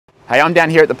Hey, I'm down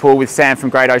here at the pool with Sam from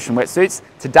Great Ocean Wetsuits.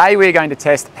 Today we're going to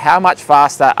test how much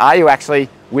faster are you actually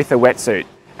with a wetsuit.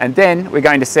 And then we're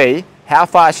going to see how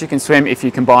fast you can swim if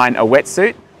you combine a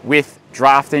wetsuit with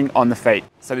drafting on the feet.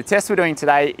 So the test we're doing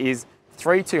today is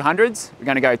 3 200s. We're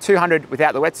going to go 200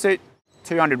 without the wetsuit,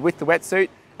 200 with the wetsuit,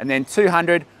 and then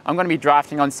 200, I'm going to be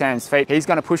drafting on Sam's feet. He's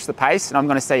going to push the pace and I'm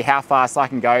going to see how fast I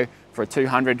can go for a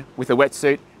 200 with a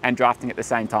wetsuit and drafting at the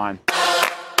same time.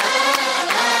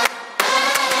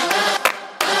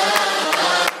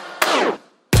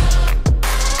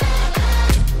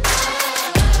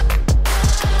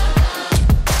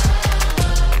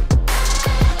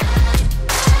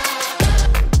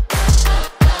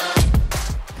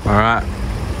 All right,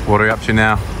 what are we up to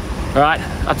now? All right,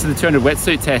 up to the 200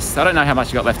 wetsuit test. I don't know how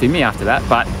much I got left in me after that,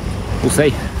 but we'll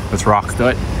see. Let's rock. Let's do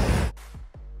it.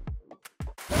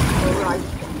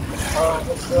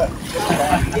 Let's do it.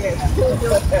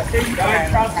 Don't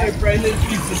trust her, Brendan.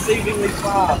 She's deceivingly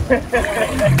fast.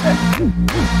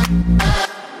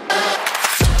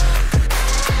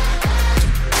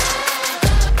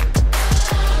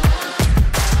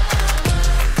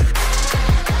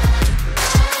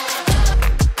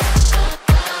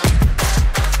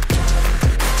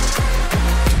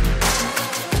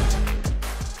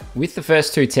 With the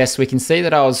first two tests, we can see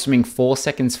that I was swimming 4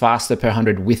 seconds faster per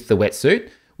 100 with the wetsuit,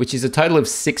 which is a total of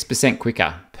 6%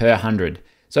 quicker per 100.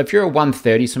 So if you're a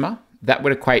 130 swimmer, that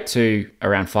would equate to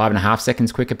around 5.5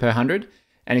 seconds quicker per 100.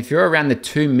 And if you're around the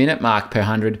 2-minute mark per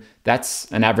 100, that's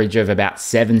an average of about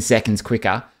 7 seconds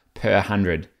quicker per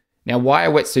 100. Now, why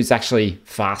are wetsuits actually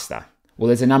faster? Well,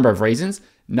 there's a number of reasons.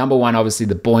 Number one, obviously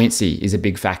the buoyancy is a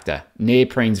big factor.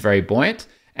 Neoprene's very buoyant.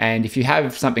 And if you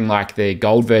have something like the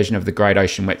gold version of the Great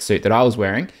Ocean wetsuit that I was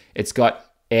wearing, it's got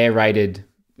aerated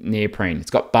neoprene.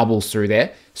 It's got bubbles through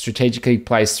there, strategically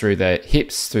placed through the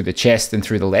hips, through the chest, and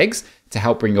through the legs to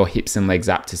help bring your hips and legs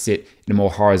up to sit in a more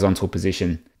horizontal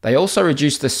position. They also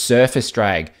reduce the surface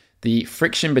drag, the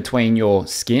friction between your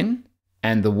skin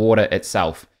and the water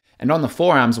itself. And on the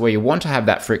forearms, where you want to have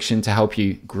that friction to help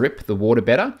you grip the water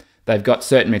better, they've got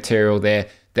certain material there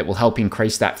that will help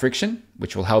increase that friction,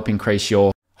 which will help increase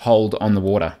your hold on the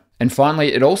water. And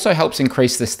finally, it also helps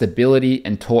increase the stability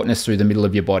and tautness through the middle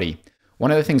of your body. One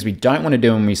of the things we don't want to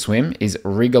do when we swim is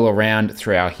wriggle around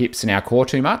through our hips and our core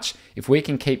too much. If we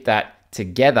can keep that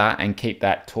together and keep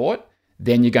that taut,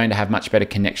 then you're going to have much better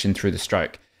connection through the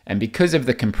stroke. And because of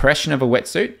the compression of a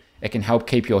wetsuit, it can help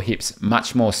keep your hips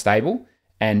much more stable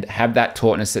and have that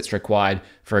tautness that's required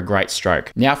for a great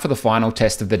stroke. Now for the final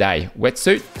test of the day,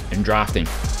 wetsuit and drafting.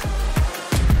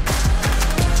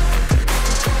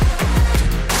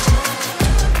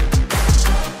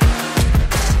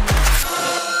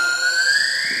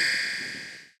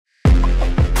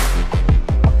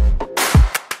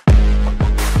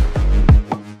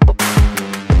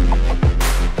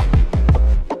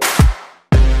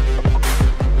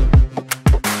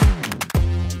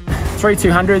 Three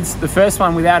 200s, the first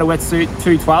one without a wetsuit,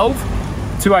 212,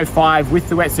 205 with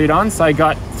the wetsuit on, so I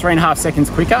got 3.5 seconds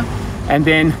quicker. And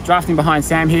then drafting behind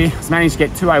Sam here, I managed to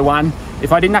get 201.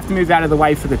 If I didn't have to move out of the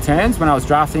way for the turns when I was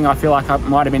drafting, I feel like I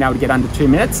might have been able to get under 2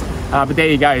 minutes. But there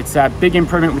you go, it's a big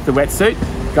improvement with the wetsuit.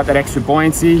 Got that extra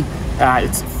buoyancy,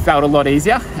 it's felt a lot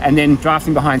easier. And then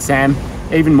drafting behind Sam,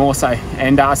 even more so.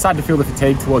 And I started to feel the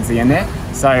fatigue towards the end there,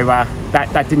 so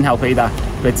that didn't help either.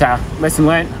 But lesson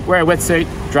learned, wear a wetsuit,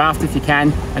 draft if you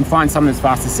can, and find someone as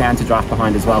fast as Sam to draft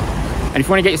behind as well. And if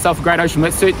you want to get yourself a Great Ocean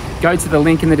wetsuit, go to the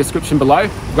link in the description below.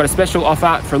 We've got a special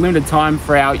offer for a limited time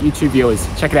for our YouTube viewers.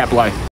 Check it out below.